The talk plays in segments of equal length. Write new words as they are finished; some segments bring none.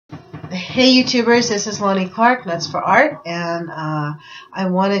Hey YouTubers, this is Lonnie Clark, Nuts for Art, and I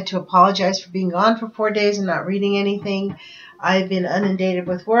wanted to apologize for being gone for 4 days and not reading anything. I've been inundated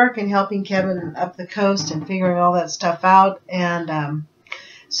with work and helping Kevin up the coast and figuring all that stuff out, and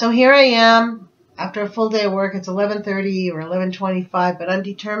so here I am after a full day of work. It's 11:30 or 11:25, but I'm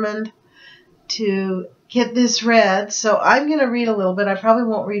determined to get this read, so I'm going to read a little bit. I probably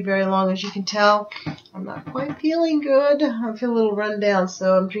won't read very long. As you can tell, I'm not quite feeling good. I feel a little run down,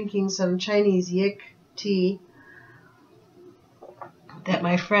 so I'm drinking some Chinese yik tea that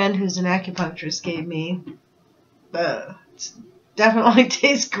my friend who's an acupuncturist gave me. It definitely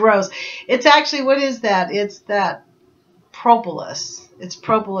tastes gross. It's actually, what is that? It's that propolis. It's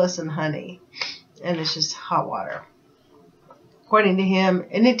propolis and honey, and it's just hot water, according to him.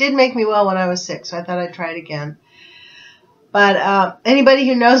 And it did make me well when I was sick, so I thought I'd try it again. But anybody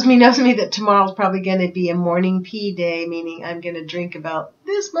who knows me that tomorrow's probably going to be a morning pee day, meaning I'm going to drink about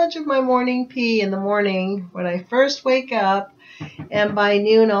this much of my morning pee in the morning when I first wake up, and by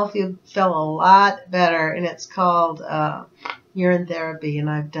noon I'll feel a lot better. And it's called urine therapy, and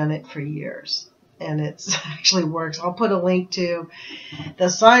I've done it for years. And it actually works. I'll put a link to the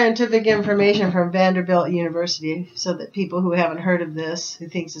scientific information from Vanderbilt University so that people who haven't heard of this, who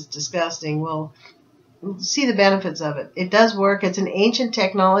thinks it's disgusting, will see the benefits of it. It does work. It's an ancient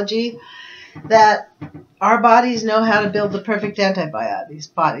technology that our bodies know how to build the perfect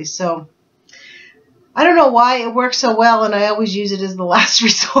antibodies. So I don't know why it works so well, and I always use it as the last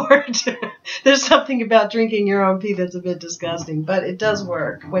resort. There's something about drinking your own pee that's a bit disgusting, but it does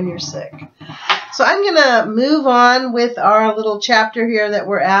work when you're sick. So I'm going to move on with our little chapter here that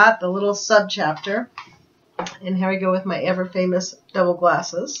we're at, the little sub-chapter. And here I go with my ever-famous double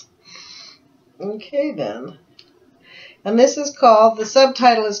glasses. Okay, then. And this is called, the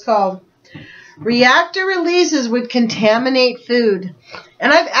subtitle is called, Reactor Releases Would Contaminate Food.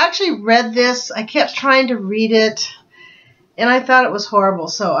 And I've actually read this. I kept trying to read it, and I thought it was horrible,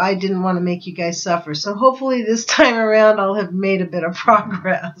 so I didn't want to make you guys suffer. So hopefully this time around I'll have made a bit of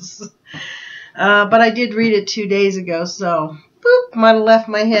progress. But I did read it 2 days ago, so boop, might have left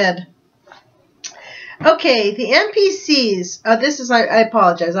my head. Okay, the NPCs. I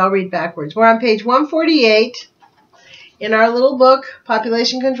apologize, I'll read backwards. We're on page 148 in our little book,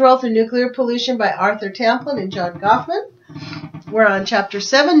 Population Control Through Nuclear Pollution by Arthur Tamplin and John Goffman. We're on chapter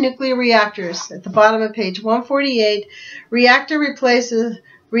 7, Nuclear Reactors. At the bottom of page 148, reactor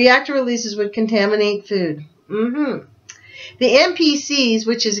releases would contaminate food. The MPCs,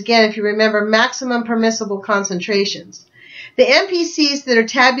 which is, again, if you remember, maximum permissible concentrations. The MPCs that are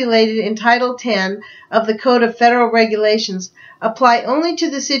tabulated in Title 10 of the Code of Federal Regulations apply only to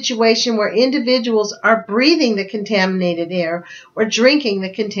the situation where individuals are breathing the contaminated air or drinking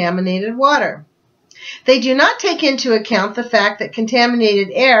the contaminated water. They do not take into account the fact that contaminated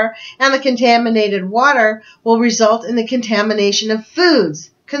air and the contaminated water will result in the contamination of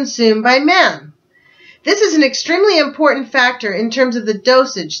foods consumed by man. This is an extremely important factor in terms of the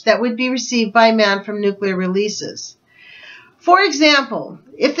dosage that would be received by man from nuclear releases. For example,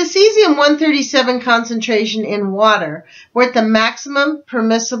 if the cesium-137 concentration in water were at the maximum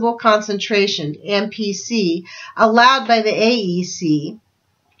permissible concentration, MPC, allowed by the AEC,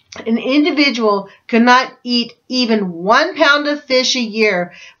 an individual could not eat even 1 pound of fish a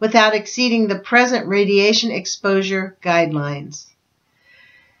year without exceeding the present radiation exposure guidelines.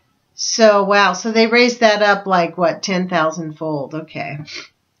 So, wow, so they raised that up like, what, 10,000-fold. Okay.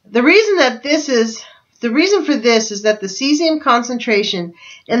 The reason for this is that the cesium concentration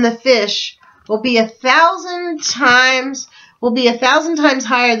in the fish will be 1,000 times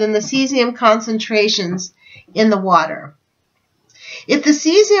higher than the cesium concentrations in the water. If the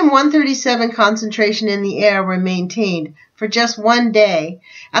cesium-137 concentration in the air were maintained for just 1 day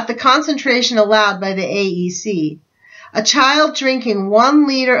at the concentration allowed by the AEC, a child drinking 1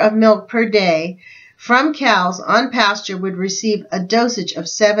 liter of milk per day from cows on pasture would receive a dosage of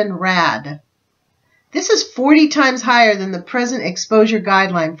 7 rad. This is 40 times higher than the present exposure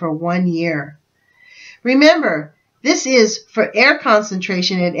guideline for 1 year. Remember, this is for air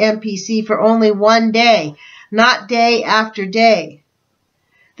concentration at MPC for only 1 day, not day after day.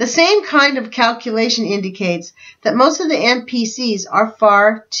 The same kind of calculation indicates that most of the MPCs are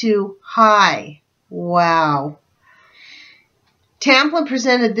far too high. Wow. Tamplin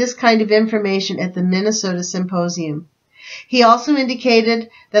presented this kind of information at the Minnesota Symposium. He also indicated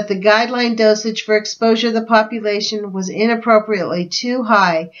that the guideline dosage for exposure of the population was inappropriately too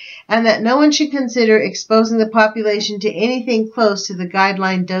high, and that no one should consider exposing the population to anything close to the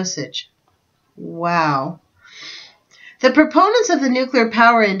guideline dosage. Wow. The proponents of the nuclear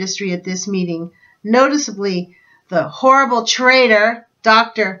power industry at this meeting, noticeably the horrible traitor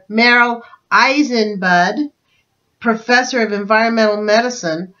Dr. Merrill Eisenbud, professor of environmental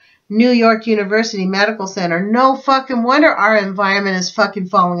medicine, New York University Medical Center. No fucking wonder our environment is fucking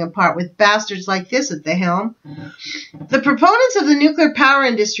falling apart with bastards like this at the helm. The proponents of the nuclear power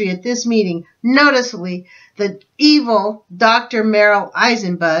industry at this meeting, noticeably the evil Dr. Merrill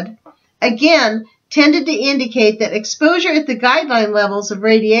Eisenbud, again tended to indicate that exposure at the guideline levels of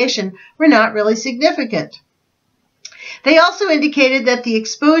radiation were not really significant. They also indicated that the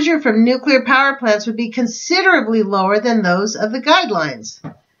exposure from nuclear power plants would be considerably lower than those of the guidelines.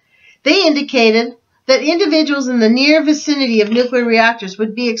 They indicated that individuals in the near vicinity of nuclear reactors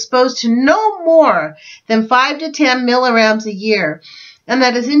would be exposed to no more than 5 to 10 milliamps a year, and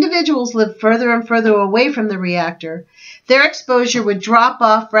that as individuals lived further and further away from the reactor, their exposure would drop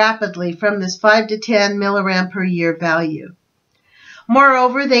off rapidly from this 5 to 10 milliamp per year value.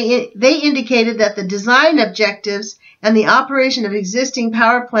 Moreover, they indicated that the design objectives and the operation of existing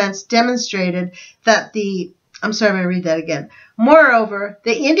power plants demonstrated that the Moreover,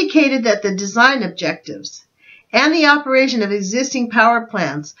 they indicated that the design objectives and the operation of existing power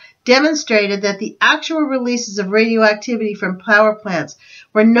plants demonstrated that the actual releases of radioactivity from power plants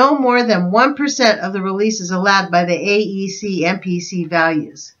were no more than 1% of the releases allowed by the AEC MPC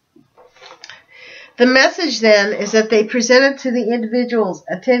values. The message then is that they presented to the individuals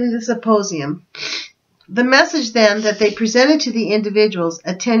attending the symposium. The message then that they presented to the individuals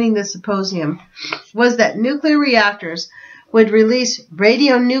attending the symposium was that nuclear reactors would release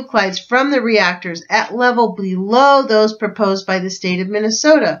radionuclides from the reactors at level below those proposed by the state of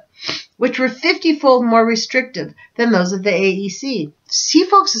Minnesota, which were 50-fold more restrictive than those of the AEC. See,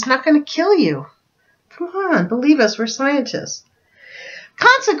 folks, it's not going to kill you. Come on, believe us, we're scientists.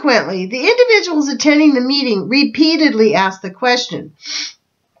 Consequently, the individuals attending the meeting repeatedly asked the question,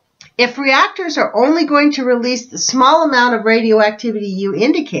 if reactors are only going to release the small amount of radioactivity you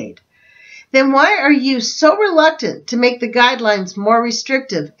indicate, then why are you so reluctant to make the guidelines more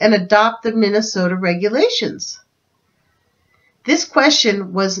restrictive and adopt the Minnesota regulations? This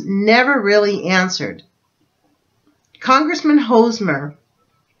question was never really answered. Congressman Hosmer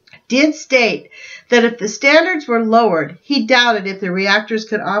did state that if the standards were lowered, he doubted if the reactors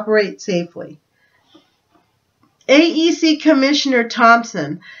could operate safely. AEC Commissioner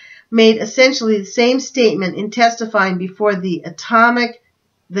Thompson made essentially the same statement in testifying before the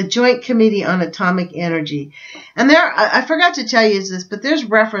Joint Committee on Atomic Energy. And I forgot to tell you this, but there's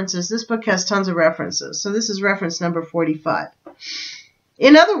references. This book has tons of references. So this is reference number 45.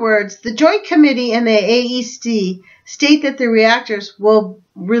 In other words, the Joint Committee and the AEC state that the reactors will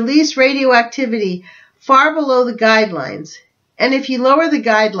release radioactivity far below the guidelines. And if you lower the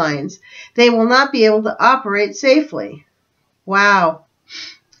guidelines, they will not be able to operate safely. Wow.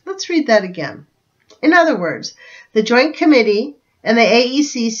 Let's read that again. In other words, the Joint Committee and the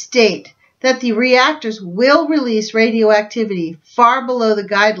AEC state that the reactors will release radioactivity far below the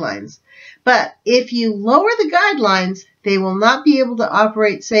guidelines, but if you lower the guidelines, they will not be able to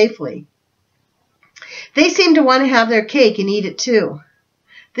operate safely. They seem to want to have their cake and eat it too.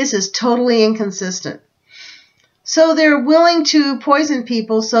 This is totally inconsistent. So they're willing to poison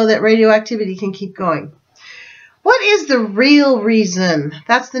people so that radioactivity can keep going. What is the real reason?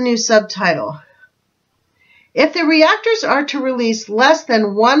 That's the new subtitle. If the reactors are to release less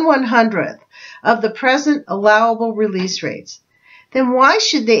than 1/100th of the present allowable release rates, then why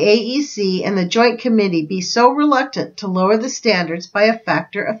should the AEC and the Joint Committee be so reluctant to lower the standards by a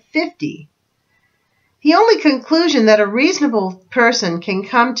factor of 50? The only conclusion that a reasonable person can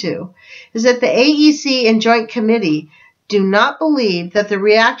come to is that the AEC and Joint Committee do not believe that the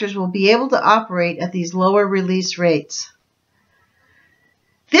reactors will be able to operate at these lower release rates.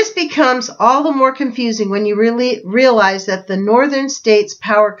 This becomes all the more confusing when you realize that the Northern States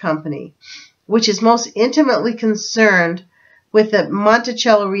Power Company, which is most intimately concerned with the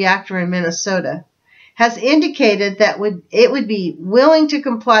Monticello reactor in Minnesota, has indicated that it would be willing to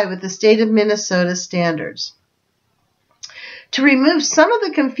comply with the state of Minnesota standards. To remove some of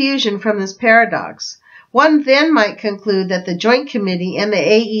the confusion from this paradox, one then might conclude that the Joint Committee and the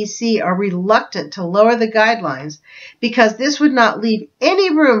AEC are reluctant to lower the guidelines because this would not leave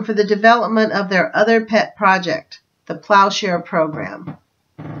any room for the development of their other pet project, the Plowshare Program.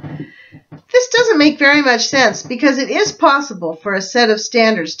 This doesn't make very much sense because it is possible for a set of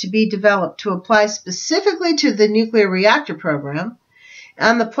standards to be developed to apply specifically to the nuclear reactor program,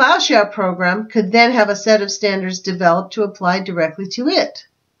 and the Plowshare Program could then have a set of standards developed to apply directly to it.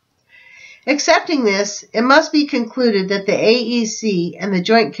 Accepting this, it must be concluded that the AEC and the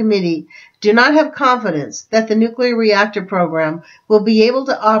Joint Committee do not have confidence that the nuclear reactor program will be able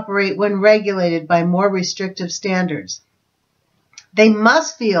to operate when regulated by more restrictive standards. They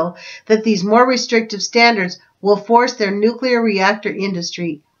must feel that these more restrictive standards will force their nuclear reactor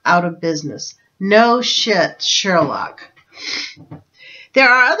industry out of business. No shit, Sherlock. There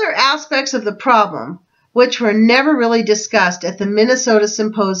are other aspects of the problem which were never really discussed at the Minnesota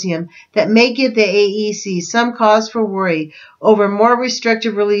Symposium that may give the AEC some cause for worry over more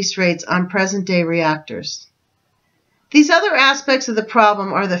restrictive release rates on present-day reactors. These other aspects of the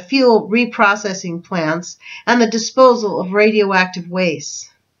problem are the fuel reprocessing plants and the disposal of radioactive waste.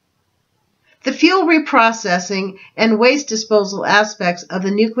 The fuel reprocessing and waste disposal aspects of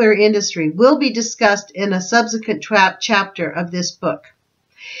the nuclear industry will be discussed in a subsequent chapter of this book.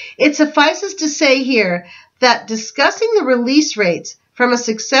 It suffices to say here that discussing the release rates from a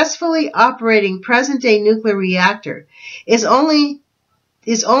successfully operating present-day nuclear reactor is only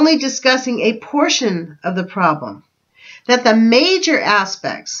discussing a portion of the problem, that the major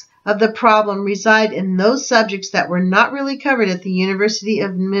aspects of the problem reside in those subjects that were not really covered at the University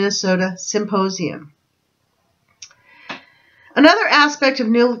of Minnesota Symposium. Another aspect of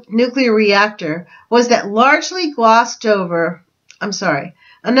nuclear reactor was that largely glossed over,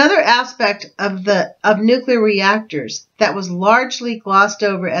 Another aspect of nuclear reactors that was largely glossed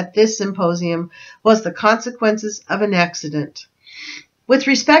over at this symposium was the consequences of an accident. With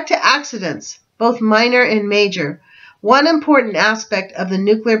respect to accidents, both minor and major, one important aspect of the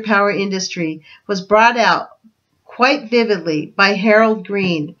nuclear power industry was brought out quite vividly by Harold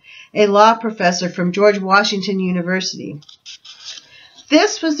Green, a law professor from George Washington University.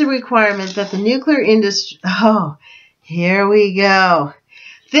 This was the requirement that the nuclear industry... Oh, here we go.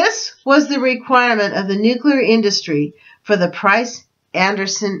 This was the requirement of the nuclear industry for the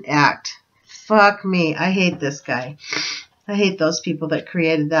Price-Anderson Act. Fuck me. I hate this guy. I hate those people that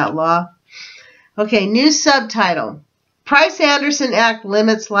created that law. Okay, new subtitle. Price-Anderson Act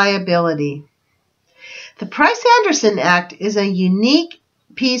limits liability. The Price-Anderson Act is a unique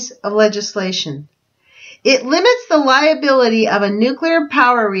piece of legislation. It limits the liability of a nuclear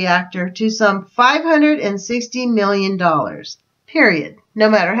power reactor to some $560 million. Period. No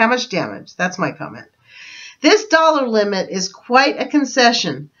matter how much damage. That's my comment. This dollar limit is quite a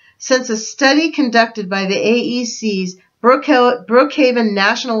concession, since a study conducted by the AEC's Brookhaven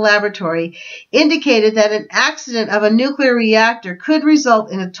National Laboratory indicated that an accident of a nuclear reactor could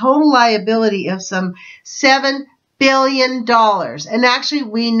result in a total liability of some $7 billion. And actually,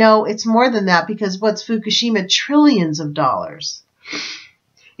 we know it's more than that because what's Fukushima? Trillions of dollars.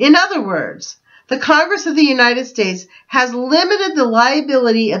 In other words, the Congress of the United States has limited the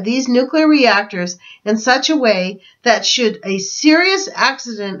liability of these nuclear reactors in such a way that should a serious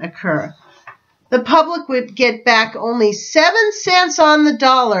accident occur, the public would get back only 7 cents on the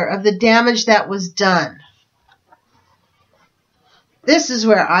dollar of the damage that was done. This is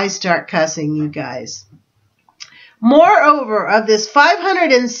where I start cussing, you guys. Moreover, of this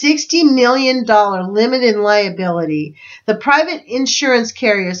 $560 million limit in liability, the private insurance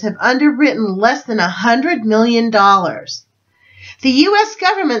carriers have underwritten less than $100 million. The U.S.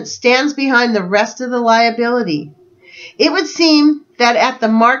 government stands behind the rest of the liability. It would seem that at the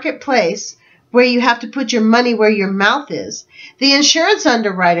marketplace, where you have to put your money where your mouth is, the insurance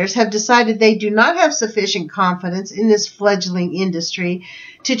underwriters have decided they do not have sufficient confidence in this fledgling industry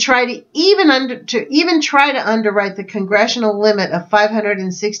to try to even try to underwrite the congressional limit of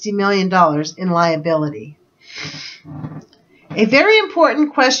 $560 million in liability. A very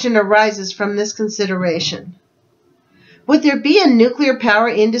important question arises from this consideration. Would there be a nuclear power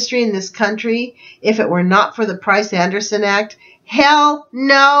industry in this country if it were not for the Price-Anderson Act? Hell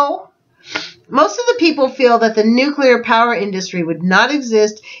no! Most of the people feel that the nuclear power industry would not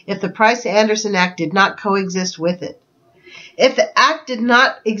exist if the Price-Anderson Act did not coexist with it. If the act did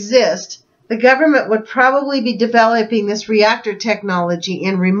not exist, the government would probably be developing this reactor technology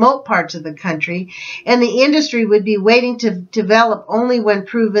in remote parts of the country, and the industry would be waiting to develop only when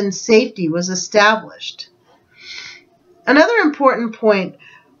proven safety was established. Another important point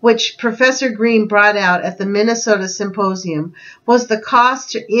which Professor Green brought out at the Minnesota Symposium was the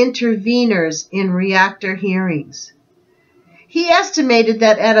cost to interveners in reactor hearings. He estimated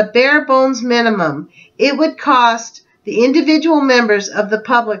that at a bare bones minimum, it would cost the individual members of the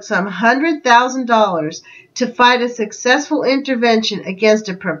public some $100,000 to fight a successful intervention against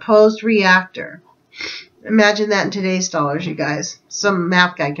a proposed reactor. Imagine that in today's dollars, you guys. Some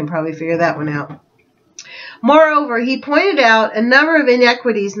math guy can probably figure that one out. Moreover, he pointed out a number of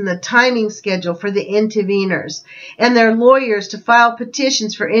inequities in the timing schedule for the interveners and their lawyers to file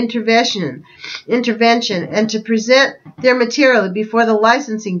petitions for intervention and to present their material before the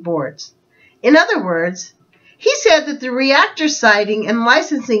licensing boards. In other words, He said that the reactor siting and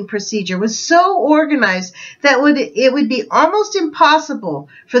licensing procedure was so organized that it would be almost impossible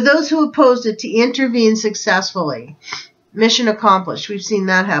for those who opposed it to intervene successfully. Mission accomplished. We've seen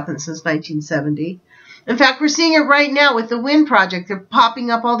that happen since 1970. In fact, we're seeing it right now with the wind project. They're popping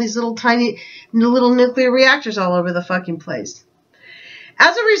up all these little tiny little nuclear reactors all over the fucking place.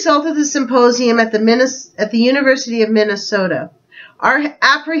 As a result of the symposium at the University of Minnesota, our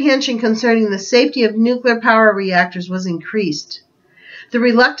apprehension concerning the safety of nuclear power reactors was increased. The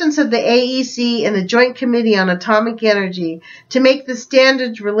reluctance of the AEC and the Joint Committee on Atomic Energy to make the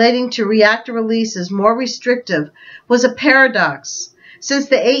standards relating to reactor releases more restrictive was a paradox, since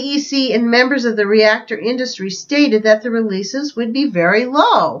the AEC and members of the reactor industry stated that the releases would be very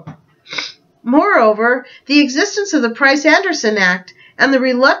low. Moreover, the existence of the Price-Anderson Act and the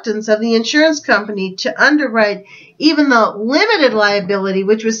reluctance of the insurance company to underwrite even the limited liability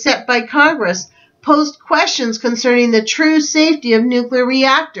which was set by Congress posed questions concerning the true safety of nuclear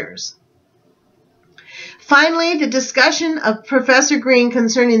reactors. Finally, the discussion of Professor Green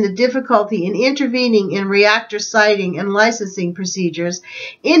concerning the difficulty in intervening in reactor siting and licensing procedures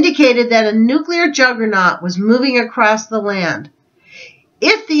indicated that a nuclear juggernaut was moving across the land.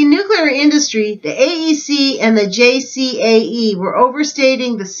 If the nuclear industry, the AEC, and the JCAE were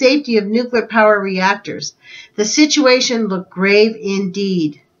overstating the safety of nuclear power reactors, the situation looked grave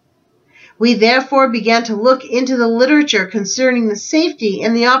indeed. We therefore began to look into the literature concerning the safety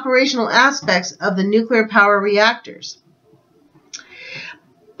and the operational aspects of the nuclear power reactors.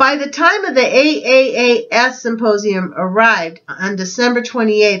 By the time of the AAAS symposium arrived on December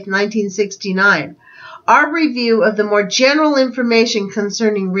 28, 1969, our review of the more general information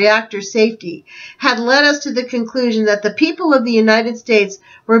concerning reactor safety had led us to the conclusion that the people of the United States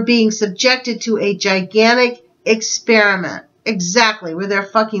were being subjected to a gigantic experiment. Exactly, with their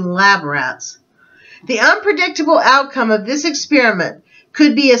fucking lab rats. The unpredictable outcome of this experiment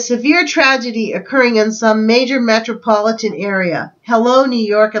could be a severe tragedy occurring in some major metropolitan area. Hello, New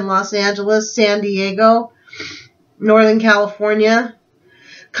York and Los Angeles, San Diego, Northern California.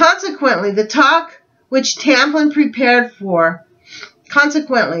 Consequently, the talk which Tamplin prepared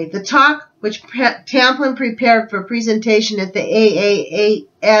for presentation at the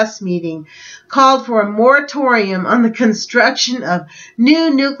AAAS meeting called for a moratorium on the construction of new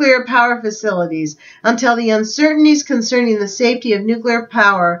nuclear power facilities until the uncertainties concerning the safety of nuclear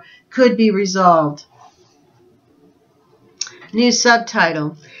power could be resolved. New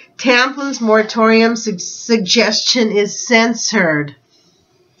subtitle: Tamplin's moratorium suggestion is censored.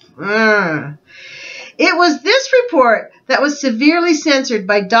 It was this report that was severely censored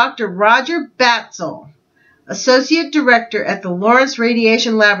by Dr. Roger Batzel, Associate Director at the Lawrence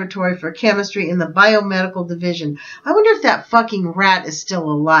Radiation Laboratory for Chemistry in the Biomedical Division. I wonder if that fucking rat is still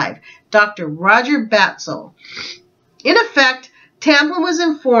alive. Dr. Roger Batzel. In effect, Tamplin was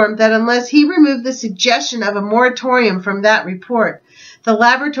informed that unless he removed the suggestion of a moratorium from that report, the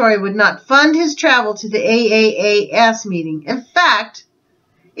laboratory would not fund his travel to the AAAS meeting. In fact,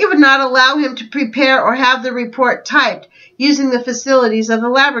 it would not allow him to prepare or have the report typed using the facilities of the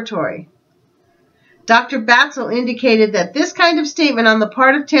laboratory. Dr. Batzel indicated that this kind of statement on the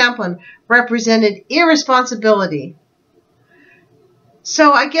part of Tamplin represented irresponsibility.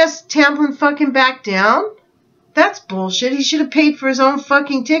 So I guess Tamplin fucking backed down? That's bullshit. He should have paid for his own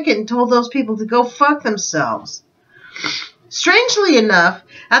fucking ticket and told those people to go fuck themselves. Strangely enough,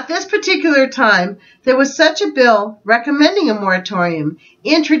 at this particular time, there was such a bill recommending a moratorium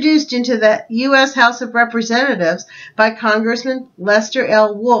introduced into the U.S. House of Representatives by Congressman Lester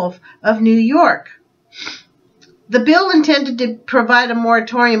L. Wolf of New York. The bill intended to provide a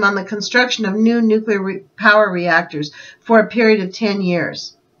moratorium on the construction of new nuclear power reactors for a period of 10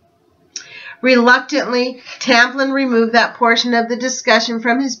 years. Reluctantly, Tamplin removed that portion of the discussion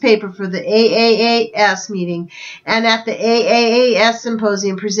from his paper for the AAAS meeting, and at the AAAS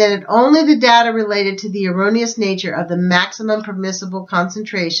symposium presented only the data related to the erroneous nature of the maximum permissible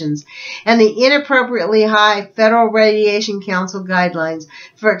concentrations and the inappropriately high Federal Radiation Council guidelines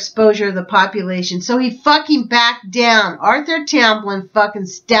for exposure of the population. So he fucking backed down. Arthur Tamplin fucking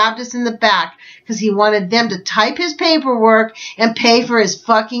stabbed us in the back because he wanted them to type his paperwork and pay for his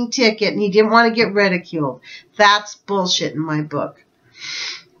fucking ticket, and he didn't want to get ridiculed. That's bullshit in my book.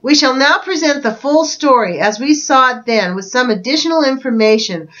 We shall now present the full story as we saw it then, with some additional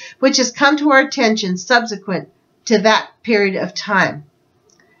information which has come to our attention subsequent to that period of time.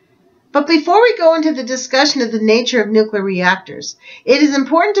 But before we go into the discussion of the nature of nuclear reactors, it is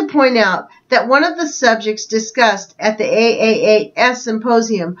important to point out that one of the subjects discussed at the AAAS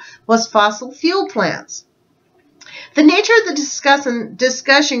symposium was fossil fuel plants. The nature of the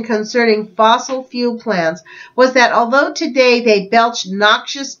discussion concerning fossil fuel plants was that although today they belch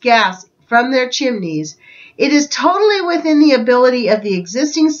noxious gas from their chimneys, it is totally within the ability of the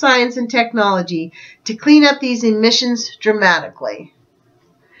existing science and technology to clean up these emissions dramatically.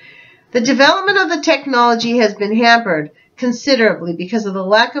 The development of the technology has been hampered considerably because of the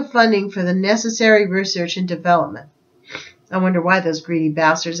lack of funding for the necessary research and development. I wonder why, those greedy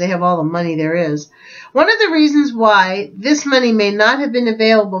bastards. They have all the money there is. One of the reasons why this money may not have been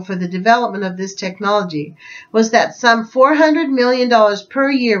available for the development of this technology was that some $400 million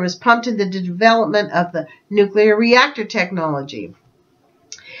per year was pumped into the development of the nuclear reactor technology.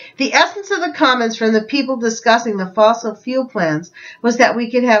 The essence of the comments from the people discussing the fossil fuel plants was that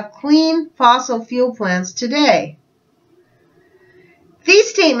we could have clean fossil fuel plants today.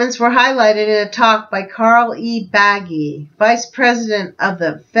 These statements were highlighted in a talk by Carl E. Baggy, Vice President of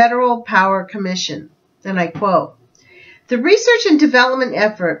the Federal Power Commission. And I quote, "The research and development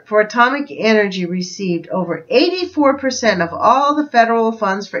effort for atomic energy received over 84% of all the federal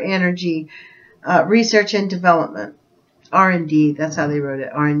funds for energy research and development." R&D, that's how they wrote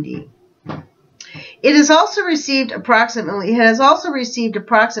it, R&D. It has also received approximately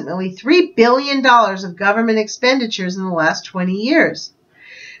 $3 billion of government expenditures in the last 20 years.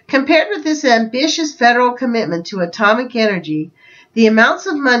 Compared with this ambitious federal commitment to atomic energy, the amounts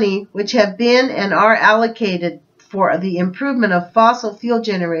of money which have been and are allocated for the improvement of fossil fuel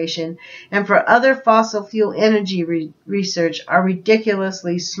generation and for other fossil fuel energy research are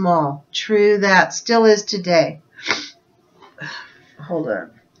ridiculously small. True, that still is today. Hold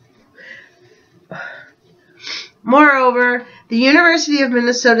on. Moreover, the University of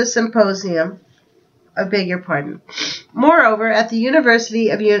Minnesota Symposium, I beg your pardon. Moreover, at the University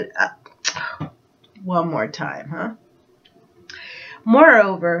of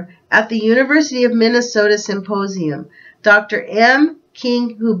Moreover, at the University of Minnesota Symposium, Dr. M.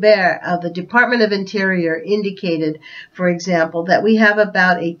 King Hubert of the Department of Interior indicated, for example, that we have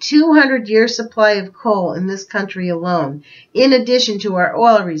about a 200-year supply of coal in this country alone, in addition to our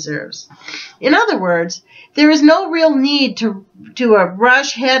oil reserves. In other words, there is no real need to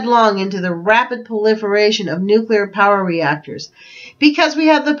rush headlong into the rapid proliferation of nuclear power reactors, because we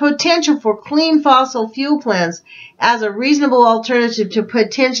have the potential for clean fossil fuel plants as a reasonable alternative to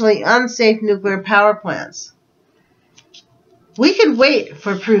potentially unsafe nuclear power plants. We could wait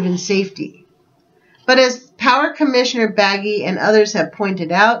for proven safety. But as Power Commissioner Baggy and others have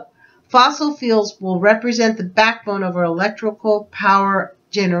pointed out, fossil fuels will represent the backbone of our electrical power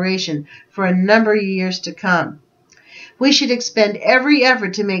generation for a number of years to come. We should expend every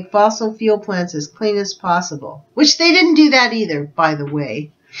effort to make fossil fuel plants as clean as possible, which they didn't do that either, by the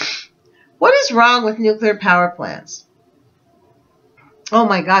way. What is wrong with nuclear power plants? Oh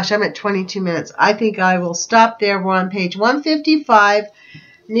my gosh, I'm at 22 minutes. I think I will stop there. We're on page 155,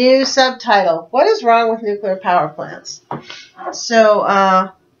 new subtitle, What is wrong with nuclear power plants? So,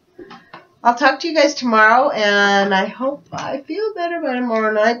 I'll talk to you guys tomorrow, and I hope I feel better by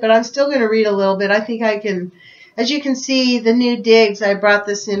tomorrow night, but I'm still going to read a little bit. I think I can, as you can see, the new digs, I brought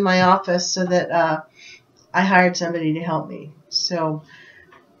this in my office so that I hired somebody to help me. So,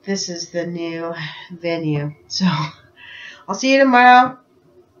 this is the new venue. So, I'll see you tomorrow.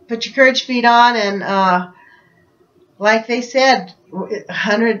 Put your courage feet on, and like they said,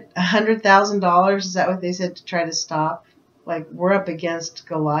 $100,000, is that what they said, to try to stop? Like, we're up against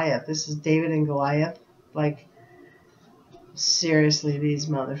Goliath. This is David and Goliath. Like, seriously, these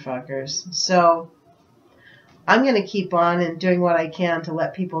motherfuckers. So, I'm going to keep on and doing what I can to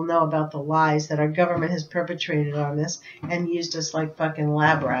let people know about the lies that our government has perpetrated on us and used us like fucking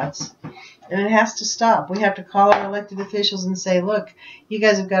lab rats. And it has to stop. We have to call our elected officials and say, look, you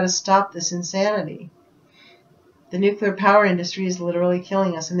guys have got to stop this insanity. The nuclear power industry is literally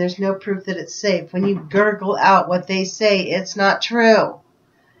killing us, and there's no proof that it's safe. When you gurgle out what they say, it's not true.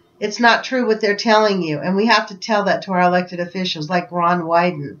 It's not true what they're telling you, and we have to tell that to our elected officials, like Ron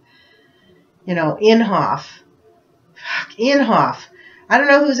Wyden, you know, Inhofe. Inhofe. I don't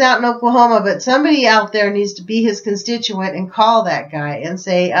know who's out in Oklahoma, but somebody out there needs to be his constituent and call that guy and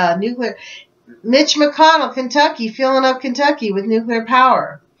say, nuclear. Mitch McConnell, Kentucky, filling up Kentucky with nuclear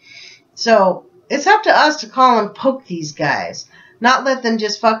power. So, it's up to us to call and poke these guys, not let them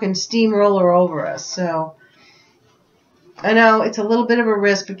just fucking steamroller over us. So, I know it's a little bit of a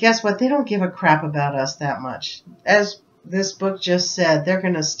risk, but guess what? They don't give a crap about us that much. As this book just said, they're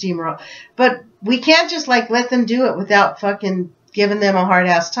going to steamroll. But we can't just, like, let them do it without fucking giving them a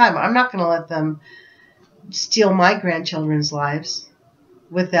hard-ass time. I'm not going to let them steal my grandchildren's lives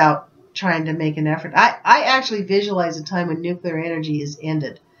without trying to make an effort. I actually visualize a time when nuclear energy is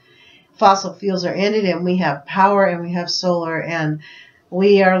ended. fossil fuels are ended and we have power and we have solar, and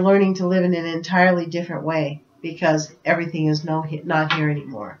we are learning to live in an entirely different way because everything is not here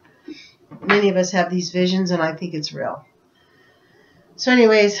anymore. Many of us have these visions, and I think it's real. So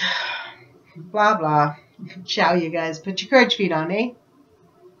anyways, blah, blah. Ciao, you guys. Put your courage feet on, eh?